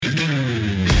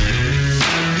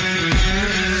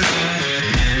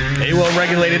a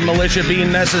regulated militia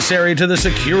being necessary to the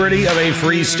security of a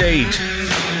free state.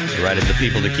 The right of the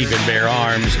people to keep and bear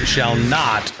arms shall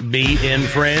not be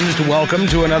infringed. Welcome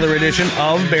to another edition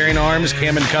of Bearing Arms,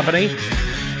 Cam & Company.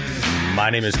 My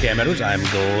name is Cam Edwards. I'm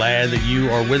glad that you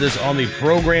are with us on the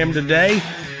program today.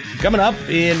 Coming up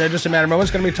in just a matter of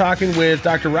moments, going to be talking with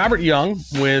Dr. Robert Young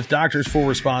with Doctors for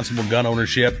Responsible Gun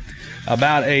Ownership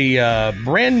about a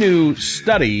brand new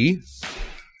study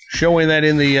showing that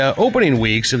in the opening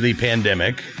weeks of the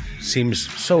pandemic, seems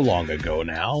so long ago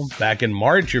now, back in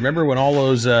March, you remember when all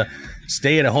those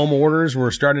stay-at-home orders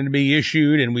were starting to be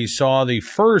issued and we saw the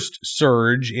first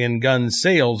surge in gun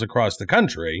sales across the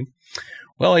country?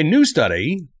 Well, a new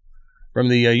study from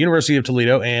the University of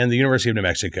Toledo and the University of New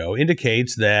Mexico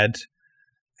indicates that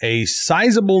a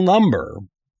sizable number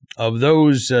of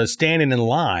those standing in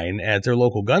line at their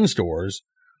local gun stores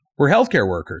were healthcare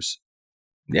workers.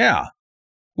 Yeah,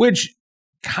 which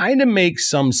kind of makes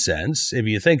some sense if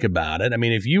you think about it. I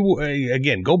mean, if you,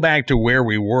 again, go back to where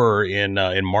we were in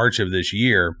March of this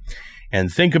year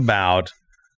and think about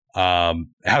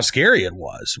how scary it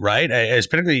was, right? As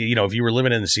particularly, if you were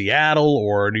living in Seattle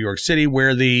or New York City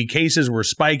where the cases were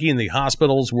spiking, the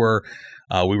hospitals were,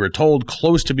 we were told,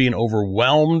 close to being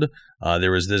overwhelmed.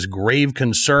 There was this grave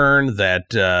concern that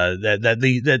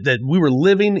we were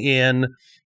living in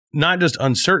not just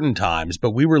uncertain times,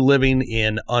 but we were living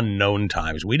in unknown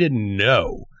times. We didn't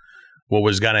know what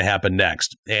was going to happen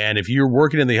next. And if you're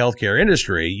working in the healthcare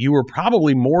industry, you were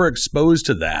probably more exposed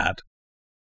to that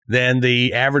than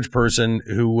the average person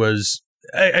who was,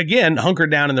 again,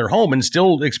 hunkered down in their home and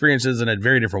still experiences it in a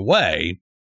very different way.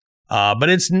 But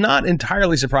it's not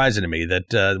entirely surprising to me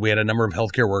that we had a number of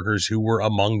healthcare workers who were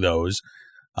among those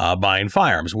buying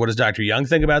firearms. What does Dr. Young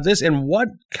think about this? And what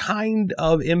kind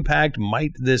of impact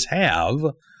might this have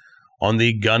on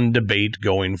the gun debate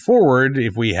going forward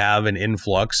if we have an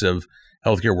influx of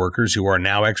healthcare workers who are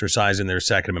now exercising their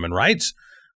Second Amendment rights?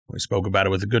 We spoke about it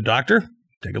with a good doctor.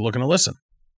 Take a look and a listen.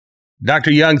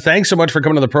 Dr. Young, thanks so much for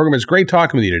coming to the program. It's great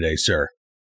talking with you today, sir.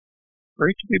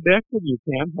 Great to be back with you,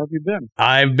 Cam. How have you been?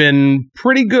 I've been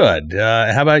pretty good.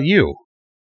 How about you?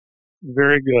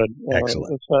 Very good.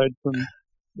 Excellent. Aside from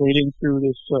waiting through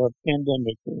this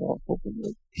pandemic, we're all hoping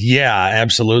that. Yeah,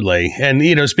 absolutely. And,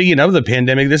 speaking of the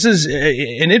pandemic, this is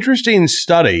an interesting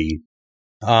study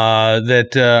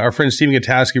that our friend Stephen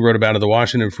Gutowski wrote about at the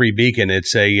Washington Free Beacon.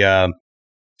 It's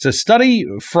a study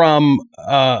from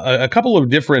a couple of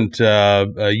different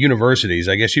universities.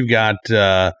 I guess you've got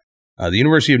the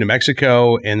University of New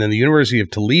Mexico and then the University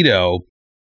of Toledo.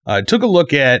 Took a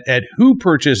look at who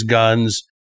purchased guns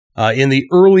in the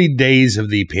early days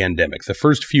of the pandemic, the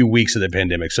first few weeks of the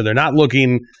pandemic. So they're not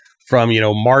looking from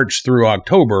March through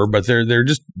October, but they're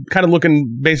just kind of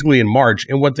looking basically in March.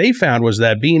 And what they found was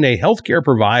that being a healthcare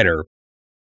provider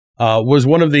was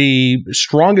one of the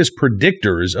strongest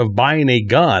predictors of buying a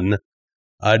gun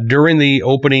during the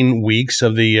opening weeks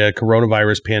of the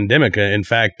coronavirus pandemic. In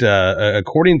fact,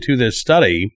 according to this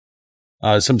study,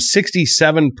 some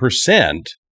 67%,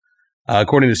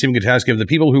 according to Stephen Gutowski, of the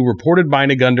people who reported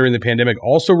buying a gun during the pandemic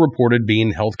also reported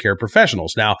being healthcare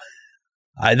professionals. Now,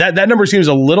 that number seems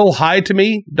a little high to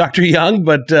me, Dr. Young,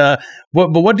 but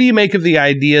what do you make of the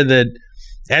idea that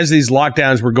as these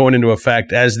lockdowns were going into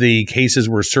effect, as the cases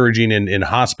were surging in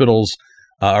hospitals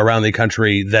around the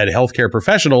country, that healthcare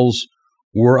professionals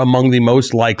were among the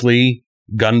most likely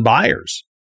gun buyers?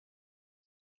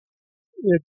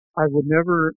 I would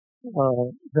never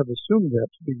have assumed that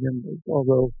to begin with,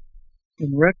 although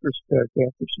in retrospect,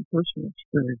 after some personal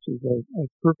experiences, I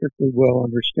perfectly well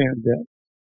understand that.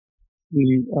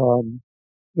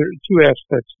 There are two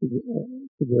aspects to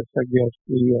this, I guess,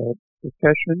 the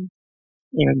profession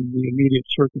and the immediate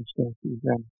circumstances.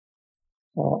 And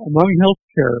among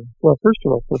healthcare, well, first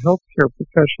of all, for healthcare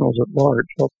professionals at large,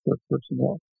 healthcare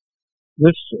personnel,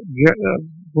 this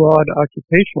broad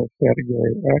occupational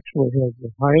category actually has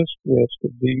the highest risk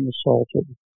of being assaulted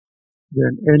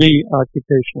than any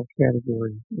occupational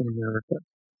category in America.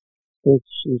 This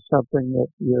is something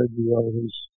that the RGO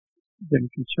has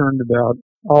been concerned about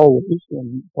always,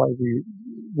 and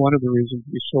one of the reasons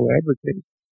we so advocate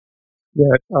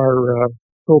that our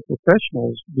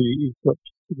co-professionals be equipped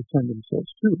to defend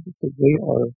themselves too, because they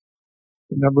are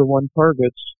the number one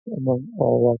targets among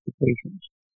all occupations.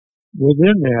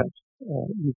 Within that,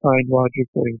 you find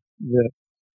logically that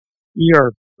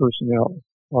ER personnel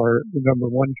are the number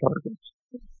one targets.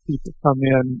 People come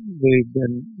in, they've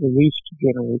been released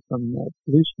generally from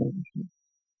police management,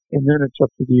 and then it's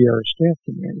up to the ER staff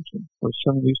to manage them. For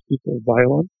some of these people are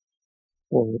violent,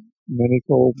 for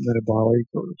medical, metabolic,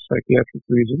 or psychiatric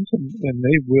reasons, and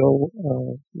they will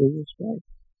strike.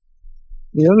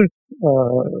 The other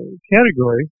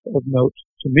category of note,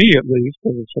 to me at least,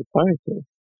 as a psychiatrist,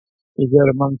 is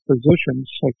that among physicians,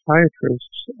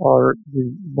 psychiatrists are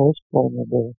the most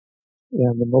vulnerable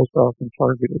and the most often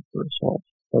targeted for assault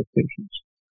by patients.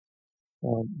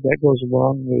 That goes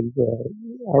along with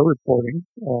our reporting.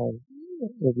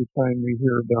 Every time we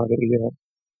hear about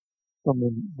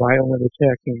someone violent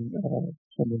attacking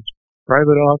someone's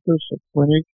private office, a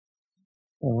clinic,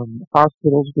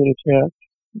 hospitals get attacked.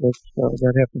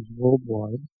 That happens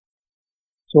worldwide.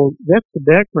 So that's the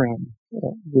background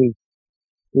with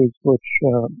which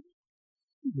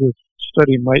this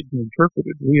study might be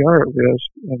interpreted. We are at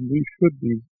risk, and we should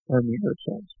be arming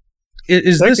ourselves.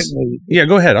 Secondly, yeah,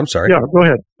 go ahead. I'm sorry. Yeah, go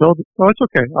ahead. No, it's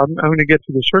okay. I'm going to get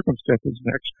to the circumstances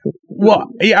next. Well,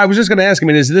 yeah, I was just going to ask. I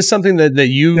mean, is this something that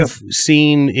you've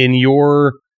seen in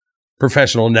your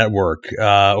professional network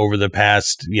over the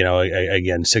past,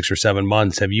 again, 6 or 7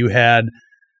 months? Have you had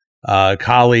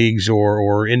colleagues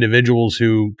or individuals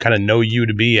who kind of know you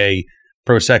to be a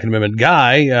pro-Second Amendment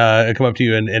guy come up to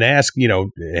you and ask,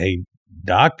 hey,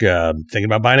 Doc, thinking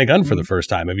about buying a gun for the first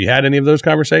time? Have you had any of those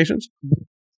conversations?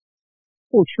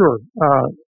 Oh, sure.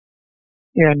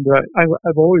 And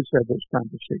I've always had those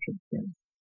conversations, Ken.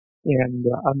 And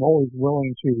I'm always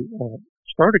willing to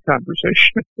start a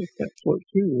conversation if that's what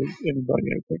too. Anybody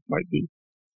I think might be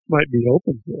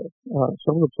open to it.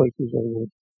 Some of the places I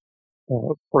would,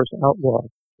 of course, outlaw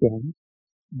guns,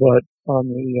 but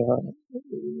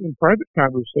in private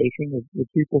conversation, the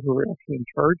people who are actually in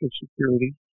charge of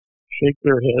security shake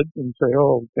their heads and say,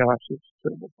 "Oh gosh, it's a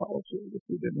terrible policy if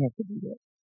we didn't have to do that."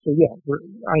 So yeah,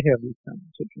 I have these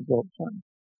conversations all the time.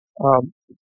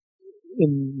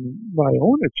 In my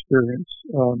own experience,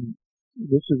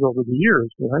 this is over the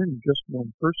years, but I'm just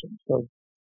one person. So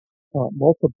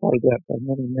multiply that by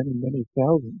many, many, many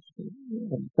thousands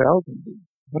and thousands,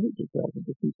 hundreds of thousands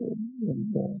of people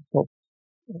in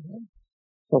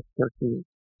healthcare careers.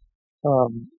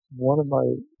 One of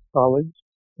my colleagues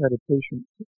had a patient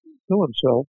kill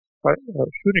himself by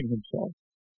shooting himself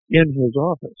in his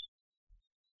office.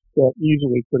 That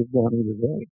easily could have gone either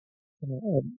way.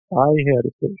 I had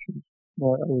a patient,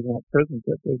 I was not present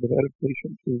that day, but had a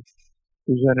patient who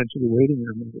presented to the waiting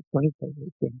room of the clinic I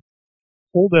worked in,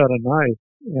 pulled out a knife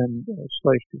and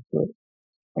sliced his throat.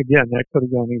 Again, that could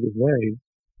have gone either way.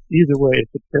 Either way,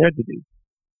 it's a tragedy.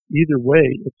 Either way,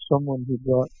 it's someone who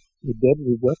brought a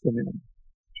deadly weapon in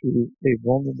to a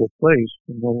vulnerable place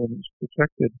where no one is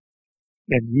protected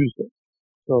and used it.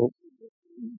 So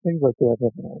things like that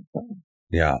happen all the time.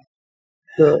 Yeah.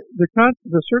 The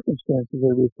circumstances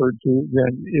I referred to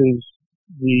then is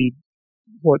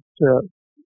what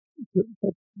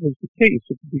was the case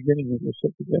at the beginning of this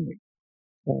epidemic,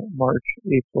 March,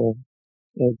 April,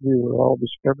 as we were all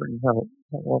discovering how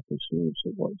awful serious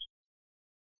it was.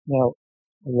 Now,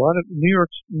 a lot of New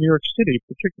York City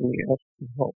particularly asked for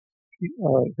help.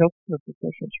 Healthcare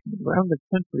professionals from around the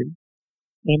country,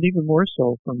 and even more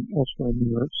so from elsewhere in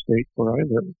New York State where I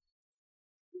live,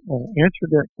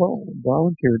 answered that call and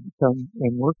volunteered to come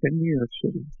and work in New York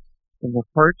City in the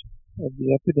heart of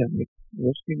the epidemic,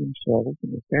 risking themselves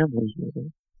and their families with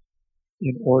it,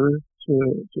 in order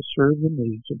to serve the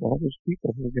needs of all those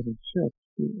people who are getting sick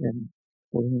and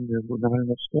for whom there were not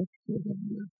enough steps for them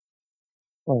there.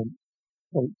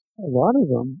 A lot of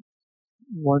them,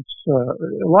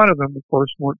 of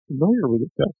course, weren't familiar with the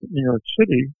fact that New York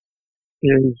City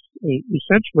is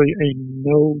essentially a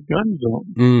no-gun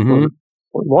zone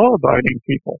for law-abiding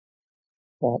people.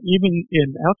 Even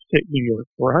in upstate New York,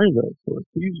 where I live, where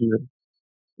it's easier,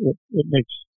 it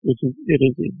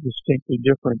is a distinctly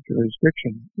different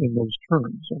jurisdiction in those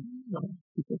terms, and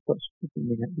people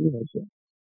may not realize that.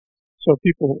 So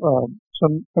people,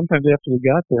 sometimes after they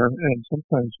got there, and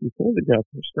sometimes before they got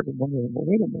there, started wondering, well,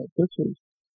 wait a minute,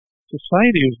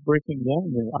 society is breaking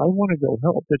down there. I want to go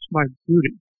help. It's my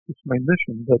duty. It's my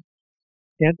mission, but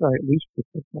can't I at least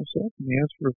protect myself? And the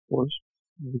answer, of course,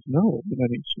 was no in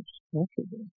any substantial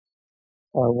way.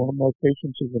 One of my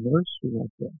patients is a nurse who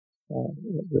went there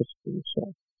at risk for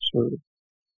self-serve.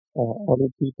 Other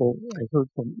people I heard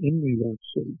from in New York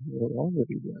City who were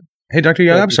already there. Hey, Dr.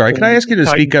 Young, I'm sorry. Can I ask you to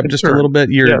speak up just a little bit?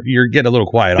 You're getting a little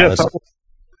quiet on us.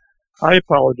 I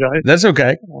apologize. That's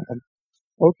okay.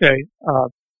 Okay.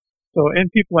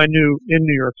 And people I knew in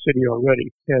New York City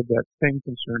already had that same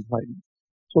concern heightened.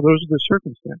 So those are the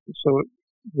circumstances. So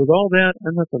with all that,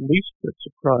 I'm not the least bit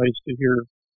surprised to hear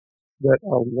that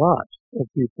a lot of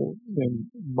people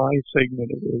in my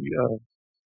segment of the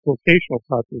vocational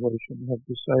population have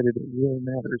decided it really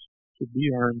matters to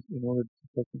be armed in order to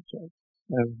protect themselves.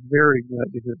 I'm very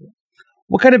glad to hear that.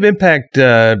 What kind of impact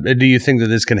do you think that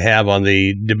this can have on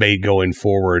the debate going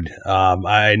forward?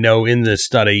 I know in this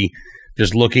study,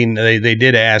 just looking, they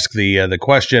did ask the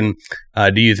question,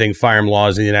 do you think firearm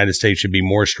laws in the United States should be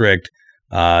more strict?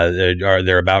 Are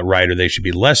they about right, or they should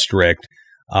be less strict?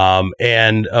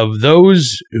 And of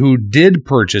those who did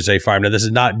purchase a firearm, now this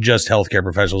is not just healthcare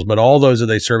professionals, but all those that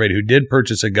they surveyed who did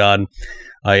purchase a gun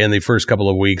in the first couple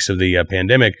of weeks of the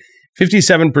pandemic,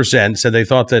 57% said they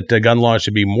thought that gun laws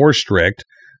should be more strict.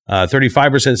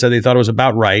 35% said they thought it was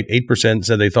about right. 8%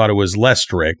 said they thought it was less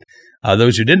strict.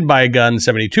 Those who didn't buy a gun,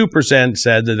 72%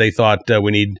 said that they thought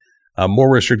we need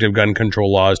more restrictive gun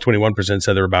control laws. 21%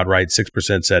 said they're about right.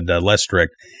 6% said less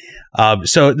strict.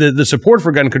 So the support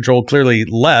for gun control clearly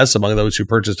less among those who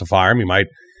purchased a firearm. You might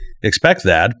expect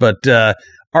that, but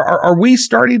are we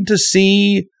starting to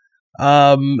see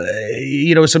some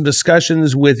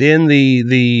discussions within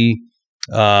the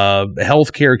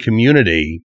healthcare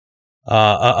community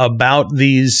about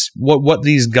what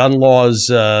these gun laws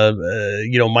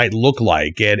might look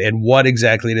like, and what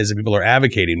exactly it is that people are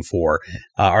advocating for?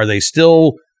 Are they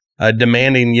still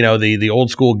demanding the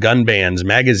old school gun bans,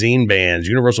 magazine bans,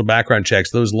 universal background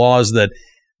checks, those laws that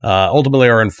ultimately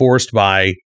are enforced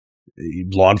by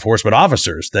law enforcement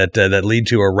officers that lead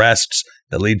to arrests,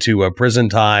 that lead to prison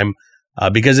time?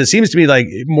 Because it seems to me like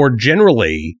more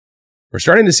generally, we're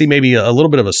starting to see maybe a little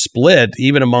bit of a split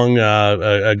even among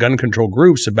gun control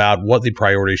groups about what the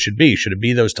priorities should be. Should it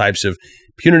be those types of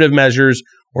punitive measures,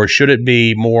 or should it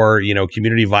be more,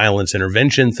 community violence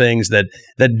intervention things that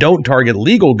don't target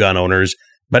legal gun owners,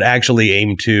 but actually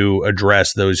aim to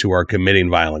address those who are committing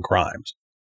violent crimes?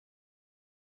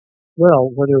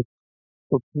 Well, whether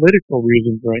for political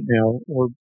reasons right now or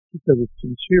because it's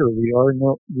sincere, we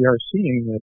are seeing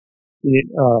that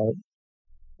the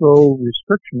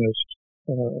pro-restrictionist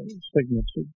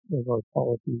segments of our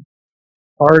policy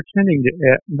are tending to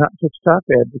not to stop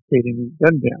advocating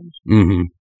gun bans. Mm-hmm.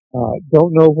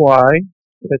 Don't know why.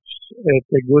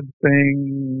 It's a good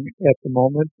thing at the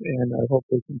moment, and I hope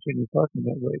they continue talking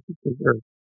that way, because there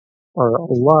are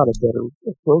a lot of better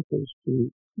approaches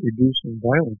to reducing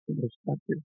violence in this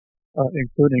country,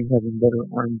 including having better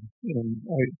armed and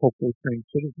hopefully trained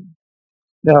citizens.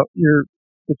 Now, your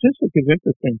statistic is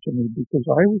interesting to me because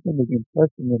I was under the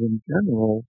impression that in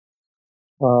general,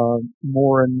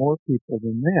 more and more people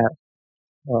than that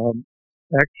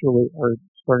actually are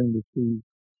starting to see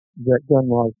that gun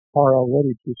laws are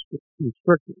already too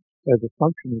restrictive as a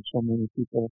function of so many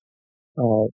people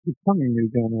becoming new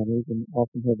gun owners and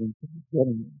often having trouble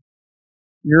getting them.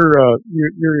 Your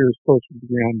ear is close to the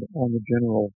ground on the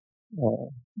general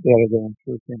data that I'm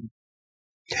sure can.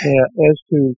 As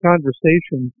to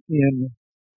conversations in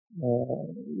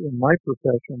my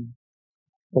profession,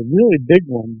 a really big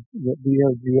one that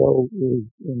BRGO is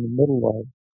in the middle of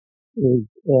is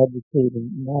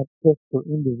advocating not just for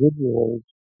individuals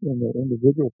in their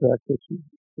individual practices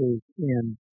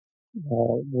and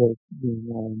work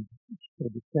being armed for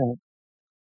defense,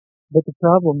 but the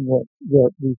problem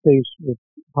that we face with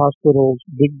hospitals,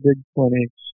 big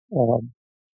clinics,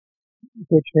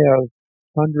 which have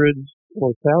hundreds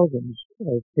or thousands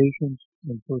of patients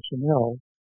and personnel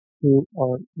who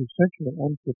are essentially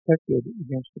unprotected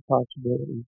against the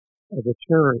possibility of a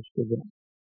terrorist event.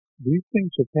 These things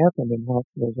have happened in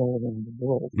hospitals all around the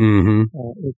world. Mm-hmm.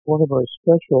 It's one of our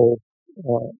special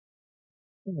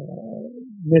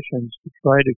missions to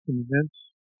try to convince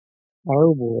our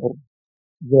world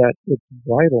that it's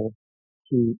vital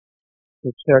to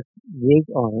protect with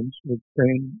arms, with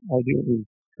ideally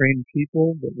trained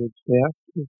people, but with staff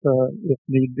if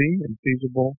need be and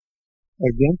feasible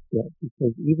against that.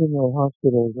 Because even though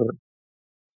hospitals are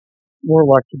more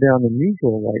locked down than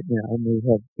usual right now, and we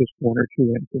have just one or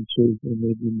two entrances and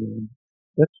maybe more,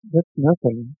 that's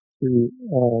nothing to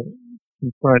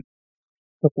confront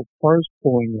a couple cars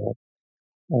pulling up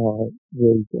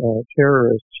with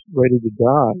terrorists ready to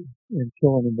die and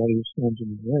kill anybody who stands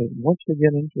in the way. And once they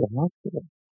get into a hospital,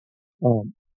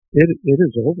 it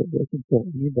is over. They can kill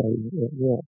anybody at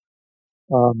will.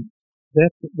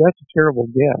 That's a terrible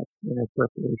gap in our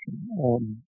preparation.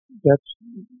 That's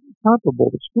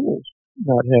comparable to schools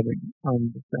not having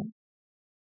armed defense.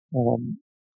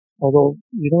 Although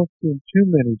you don't see too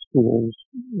many schools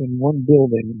in one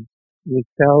building with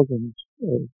thousands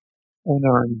of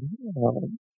unarmed,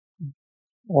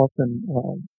 often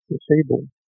disabled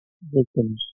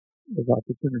victims of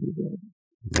opportunity there.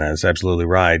 That's absolutely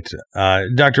right.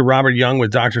 Dr. Robert Young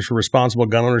with Doctors for Responsible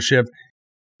Gun Ownership.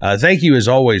 Thank you as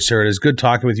always, sir. It is good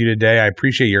talking with you today. I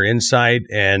appreciate your insight,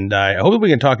 and I hope that we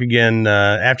can talk again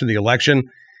after the election.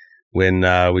 when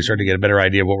we start to get a better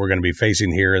idea of what we're going to be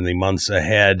facing here in the months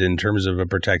ahead in terms of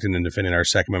protecting and defending our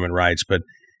Second Amendment rights. But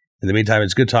in the meantime,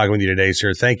 it's good talking with you today,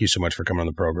 sir. Thank you so much for coming on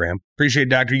the program. Appreciate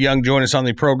Dr. Young joining us on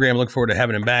the program. Look forward to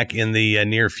having him back in the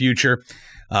near future.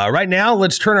 Right now,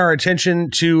 let's turn our attention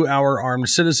to our armed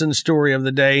citizen story of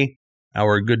the day,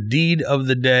 our good deed of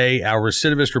the day, our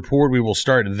recidivist report. We will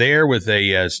start there with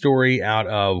a story out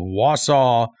of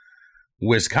Wausau,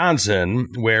 Wisconsin,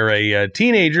 where a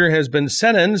teenager has been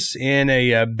sentenced in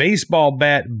a baseball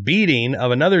bat beating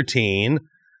of another teen.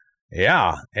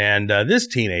 Yeah, and this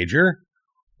teenager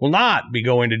will not be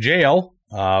going to jail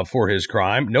for his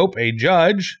crime. Nope, a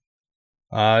judge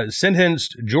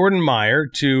sentenced Jordan Meyer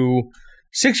to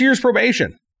 6 years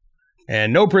probation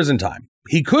and no prison time.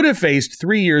 He could have faced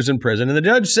 3 years in prison, and the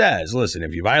judge says, listen,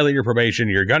 if you violate your probation,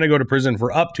 you're going to go to prison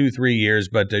for up to 3 years,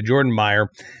 but Jordan Meyer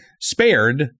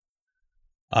spared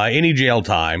any jail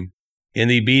time in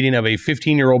the beating of a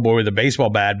 15-year-old boy with a baseball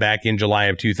bat back in July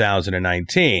of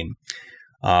 2019.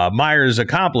 Meyer's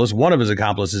accomplice, one of his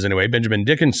accomplices anyway, Benjamin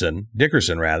Dickerson,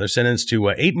 sentenced to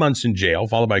 8 months in jail,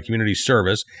 followed by community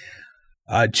service.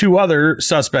 Two other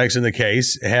suspects in the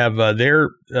case have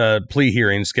their plea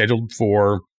hearings scheduled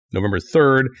for November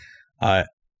 3rd and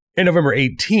November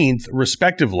 18th,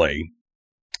 respectively.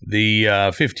 The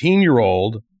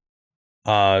 15-year-old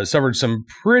suffered some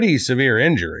pretty severe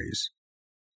injuries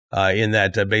in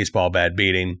that baseball bat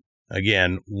beating.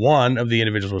 Again, one of the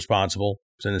individuals responsible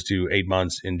sentenced to 8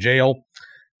 months in jail,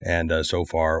 and so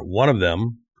far, one of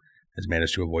them has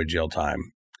managed to avoid jail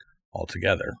time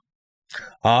altogether.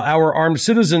 Our armed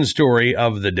citizen story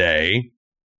of the day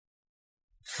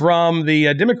from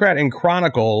the Democrat and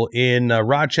Chronicle in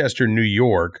Rochester, New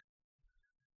York,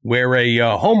 where a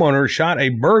homeowner shot a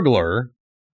burglar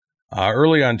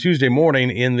early on Tuesday morning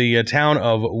in the town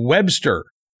of Webster,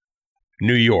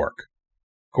 New York.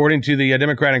 According to the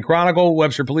Democrat and Chronicle,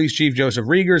 Webster Police Chief Joseph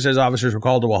Rieger says officers were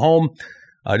called to a home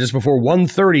just before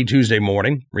 1:30 Tuesday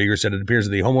morning. Rieger said it appears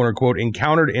that the homeowner, quote,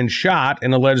 encountered and shot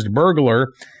an alleged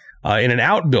burglar in an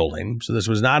outbuilding. So this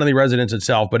was not in the residence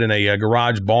itself, but in a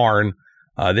garage barn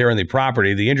there in the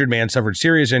property. The injured man suffered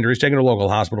serious injuries, taken to a local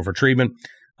hospital for treatment,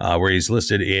 where he's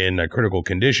listed in a critical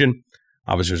condition.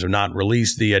 Officers have not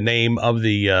released the name of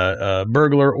the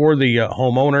burglar or the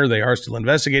homeowner. They are still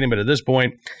investigating, but at this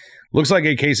point, looks like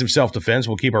a case of self-defense.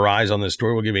 We'll keep our eyes on this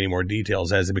story. We'll give you any more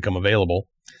details as they become available.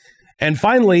 And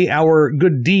finally, our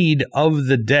good deed of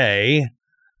the day.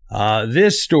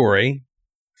 This story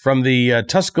from the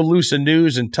Tuscaloosa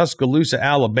News in Tuscaloosa,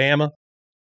 Alabama,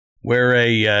 where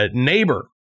a neighbor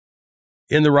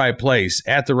in the right place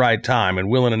at the right time and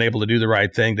willing and able to do the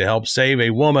right thing to help save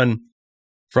a woman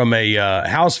from a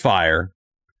house fire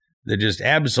that just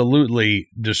absolutely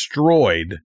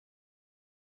destroyed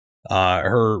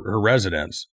her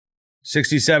residence.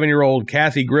 67-year-old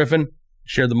Kathy Griffin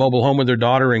shared the mobile home with her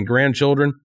daughter and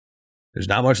grandchildren. There's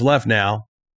not much left now,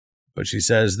 but she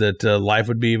says that life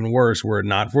would be even worse were it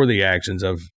not for the actions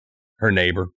of her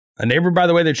neighbor. A neighbor, by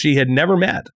the way, that she had never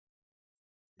met.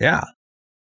 Yeah.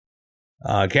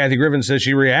 Kathy Griffin says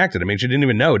she reacted. I mean, she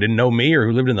didn't know me or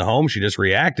who lived in the home. She just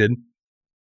reacted.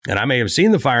 And I may have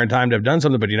seen the fire in time to have done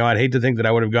something, but, I'd hate to think that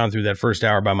I would have gone through that first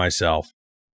hour by myself.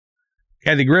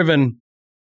 Kathy Griffin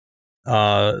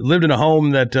lived in a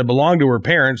home that belonged to her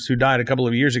parents, who died a couple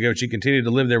of years ago. She continued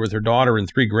to live there with her daughter and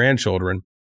 3 grandchildren.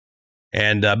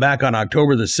 And back on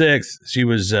October the 6th, she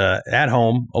was at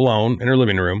home alone in her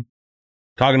living room,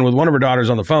 talking with one of her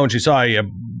daughters on the phone. She saw a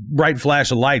bright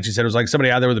flash of light. She said it was like somebody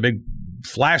out there with a big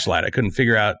flashlight. I couldn't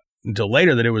figure out until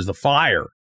later that it was the fire.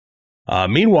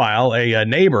 Meanwhile, a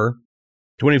neighbor,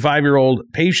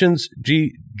 25-year-old Patience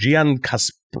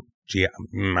Giancaspro.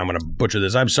 I'm going to butcher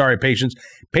this. I'm sorry, Patience.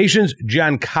 Patience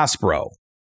Giancaspro.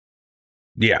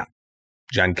 Yeah,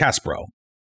 Giancaspro.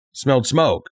 Smelled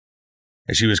smoke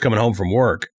as she was coming home from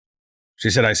work. She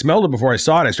said, I smelled it before I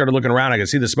saw it. I started looking around. I could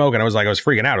see the smoke, and I was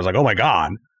freaking out. I was like, oh, my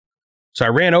God. So I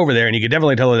ran over there, and you could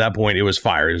definitely tell at that point it was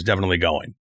fire. It was definitely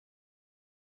going.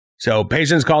 So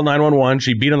Patience called 911.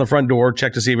 She beat on the front door,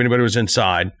 checked to see if anybody was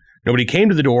inside. Nobody came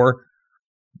to the door.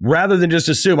 Rather than just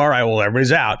assume, all right, well,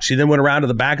 everybody's out, she then went around to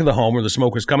the back of the home where the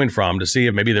smoke was coming from to see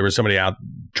if maybe there was somebody out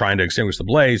trying to extinguish the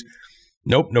blaze.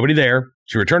 Nope, nobody there.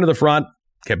 She returned to the front,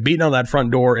 kept beating on that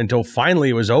front door until finally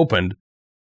it was opened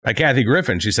by Kathy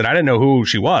Griffin. She said, I didn't know who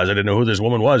she was. I didn't know who this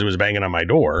woman was who was banging on my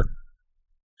door.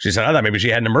 She said, I thought maybe she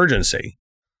had an emergency.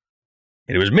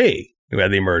 And it was me who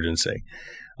had the emergency.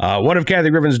 One of Kathy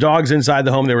Griffin's dogs inside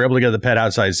the home, they were able to get the pet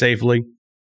outside safely.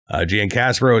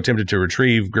 Giancaspro attempted to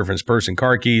retrieve Griffin's purse and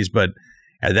car keys, but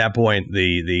at that point,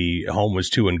 the home was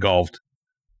too engulfed.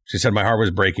 She said, my heart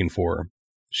was breaking for her.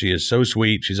 She is so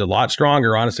sweet. She's a lot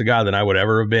stronger, honest to God, than I would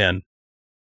ever have been.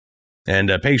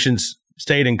 And Patience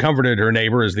stayed and comforted her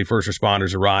neighbor as the first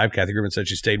responders arrived. Kathy Griffin said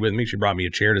she stayed with me. She brought me a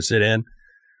chair to sit in,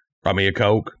 brought me a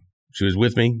Coke. She was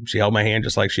with me. She held my hand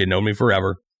just like she had known me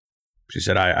forever. She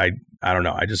said, I don't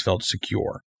know. I just felt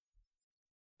secure.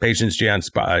 Patience did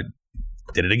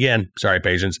it again. Sorry,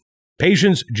 Patience.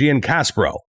 Patience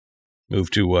Giancaspro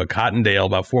moved to Cottondale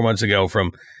about 4 months ago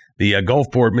from the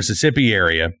Gulfport, Mississippi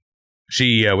area.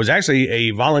 She was actually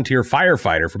a volunteer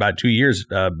firefighter for about 2 years,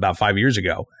 about 5 years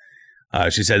ago.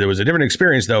 She said there was a different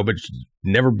experience, though, but she'd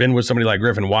never been with somebody like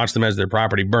Griffin, watched them as their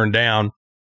property burned down.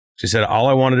 She said, all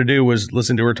I wanted to do was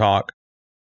listen to her talk.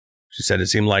 She said it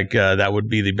seemed like that would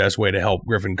be the best way to help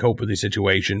Griffin cope with the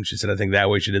situation. She said, I think that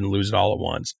way she didn't lose it all at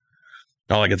once.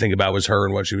 All I could think about was her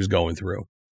and what she was going through.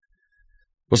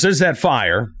 Well, since that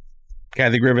fire,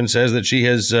 Kathy Griffin says that she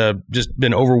has just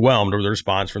been overwhelmed with the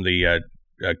response from the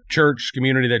church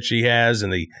community that she has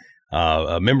and the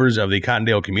members of the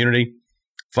Cottondale community.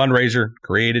 Fundraiser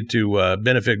created to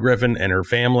benefit Griffin and her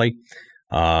family.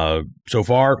 So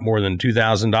far, more than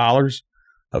 $2,000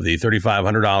 of the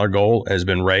 $3,500 goal has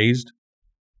been raised.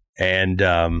 And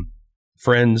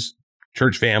friends,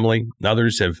 church family, and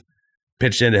others have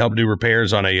pitched in to help do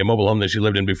repairs on a mobile home that she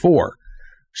lived in before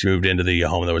she moved into the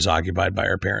home that was occupied by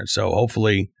her parents. So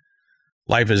hopefully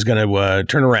life is going to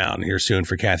turn around here soon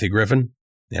for Kathy Griffin.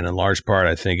 And in large part,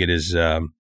 I think it is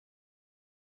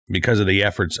because of the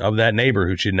efforts of that neighbor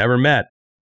who she'd never met,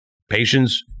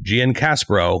 Patience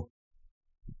Giancaspro.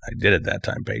 I did it that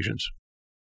time, Patience.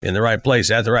 In the right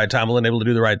place, at the right time, willing and able to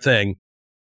do the right thing.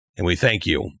 And we thank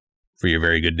you for your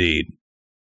very good deed.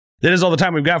 That is all the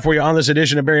time we've got for you on this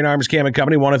edition of Bearing Arms Cam &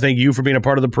 Company. Want to thank you for being a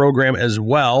part of the program as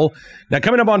well. Now,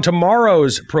 coming up on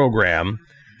tomorrow's program,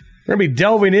 we're going to be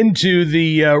delving into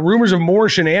the rumors of more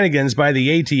shenanigans by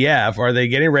the ATF. Are they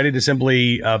getting ready to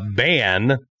simply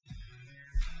ban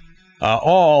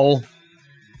all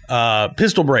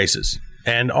pistol braces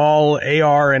and all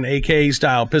AR and AK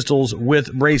style pistols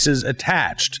with braces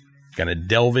attached? Going to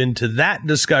delve into that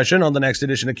discussion on the next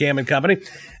edition of Cam & Company.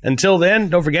 Until then,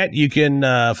 don't forget, you can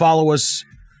follow us,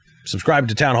 subscribe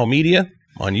to Town Hall Media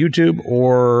on YouTube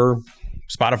or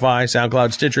Spotify,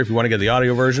 SoundCloud, Stitcher if you want to get the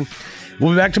audio version.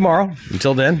 We'll be back tomorrow.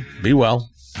 Until then, be well,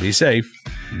 be safe,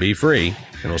 be free,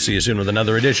 and we'll see you soon with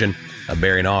another edition of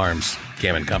Bearing Arms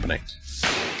Cam & Company.